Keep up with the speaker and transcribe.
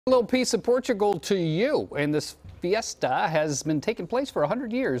A little piece of Portugal to you, and this fiesta has been taking place for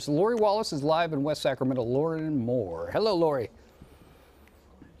 100 years. Lori Wallace is live in West Sacramento. Lauren Moore. Hello, Lori.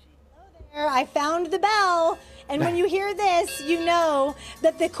 Hello there. I found the bell, and when you hear this, you know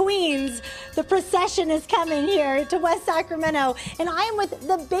that the Queens, the procession is coming here to West Sacramento, and I am with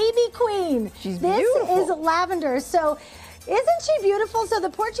the baby queen. She's beautiful. This is Lavender. So, isn't she beautiful? So the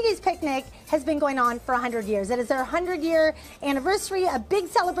Portuguese Picnic has been going on for 100 years. It is their 100-year anniversary, a big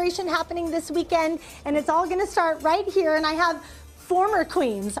celebration happening this weekend, and it's all going to start right here. And I have former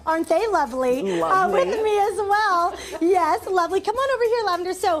queens, aren't they lovely? With me as well. Yes, lovely. Come on over here,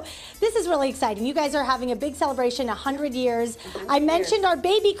 Lavender. So this is really exciting. You guys are having a big celebration, 100 years. I mentioned our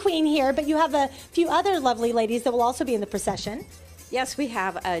baby queen here, but you have a few other lovely ladies that will also be in the procession. Yes, we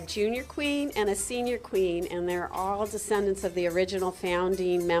have a junior queen and a senior queen, and they're all descendants of the original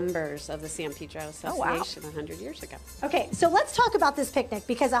founding members of the San Pedro Association 100 years ago. Okay, so let's talk about this picnic,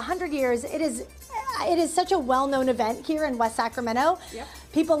 because 100 years, it is such a well-known event here in West Sacramento. Yep.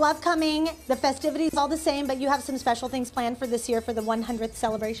 People love coming. The festivities all the same, but you have some special things planned for this year for the 100th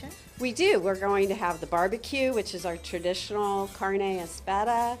celebration? We do. We're going to have the barbecue, which is our traditional carne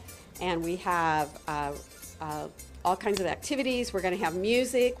asada, and we have all kinds of activities. We're going to have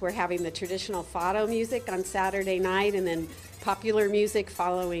music. We're having the traditional fado music on Saturday night, and then popular music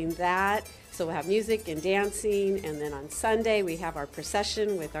following that. So we'll have music and dancing, and then on Sunday we have our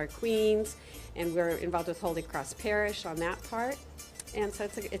procession with our queens, and we're involved with Holy Cross Parish on that part. And so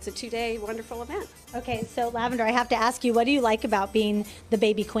it's a two-day wonderful event. Okay, so Lavender, I have to ask you, what do you like about being the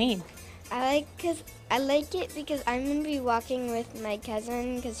baby queen? I like it because I'm going to be walking with my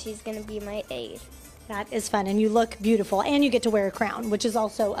cousin because she's going to be my aide. That is fun, and you look beautiful, and you get to wear a crown, which is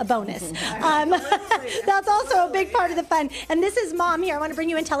also a bonus. That's also a big part of the fun. And this is Mom here. I want to bring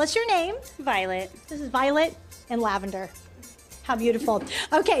you in. Tell us your name. Violet. This is Violet and Lavender. How beautiful.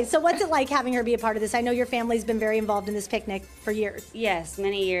 Okay, so what's it like having her be a part of this? I know your family's been very involved in this picnic for years. Yes,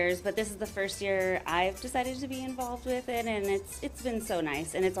 many years, but this is the first year I've decided to be involved with it, and it's been so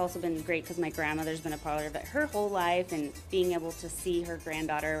nice. And it's also been great because my grandmother's been a part of it her whole life, and being able to see her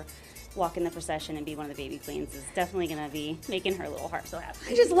granddaughter walk in the procession and be one of the baby queens is definitely going to be making her little heart so happy.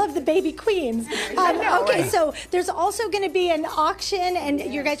 I just love the baby queens. Okay, so there's also going to be an auction, and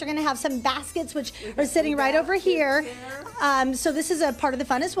you guys are going to have some baskets, which are sitting right over here. So this is a part of the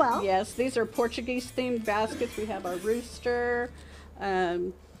fun as well. Yes, these are Portuguese-themed baskets. We have our rooster,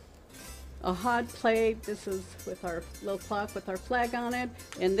 a hot plate. This is with our little clock with our flag on it.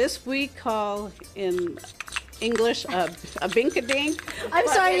 And this we call in English a binkadink. I'm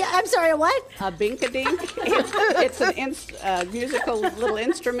sorry, a what? A binkadink. It's a musical little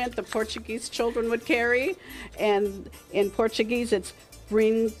instrument the Portuguese children would carry. And in Portuguese, it's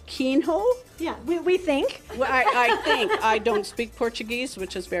brinquinho. Yeah, we think. Well, I think. I don't speak Portuguese,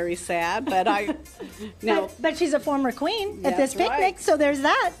 which is very sad, but But she's a former queen at this That's picnic, right. so there's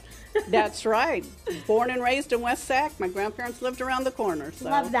that. That's right. Born and raised in West Sac. My grandparents lived around the corner. So.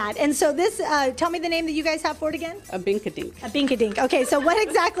 Love that. And so this, tell me the name that you guys have for it again? A binkadink. A binkadink. Okay, so what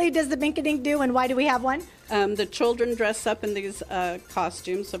exactly does the binkadink do, and why do we have one? The children dress up in these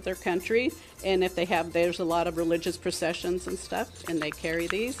costumes of their country, and there's a lot of religious processions and stuff, and they carry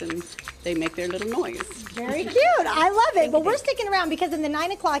these and they make their little noise. Very cute. I love it. Well, we're sticking around because in the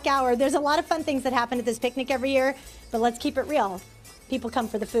 9 o'clock hour, there's a lot of fun things that happen at this picnic every year, but let's keep it real. People come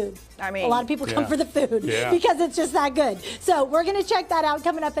for the food. I mean, a lot of people come for the food because it's just that good. So we're going to check that out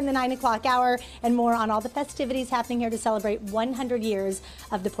coming up in the 9 o'clock hour, and more on all the festivities happening here to celebrate 100 years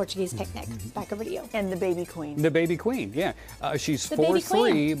of the Portuguese Picnic. Back over to you. And the baby queen. The baby queen, yeah. She's The baby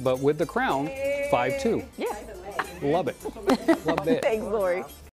 4'3", but with the crown, 5'2". Yeah. Love it. Love it. Thanks, Lori.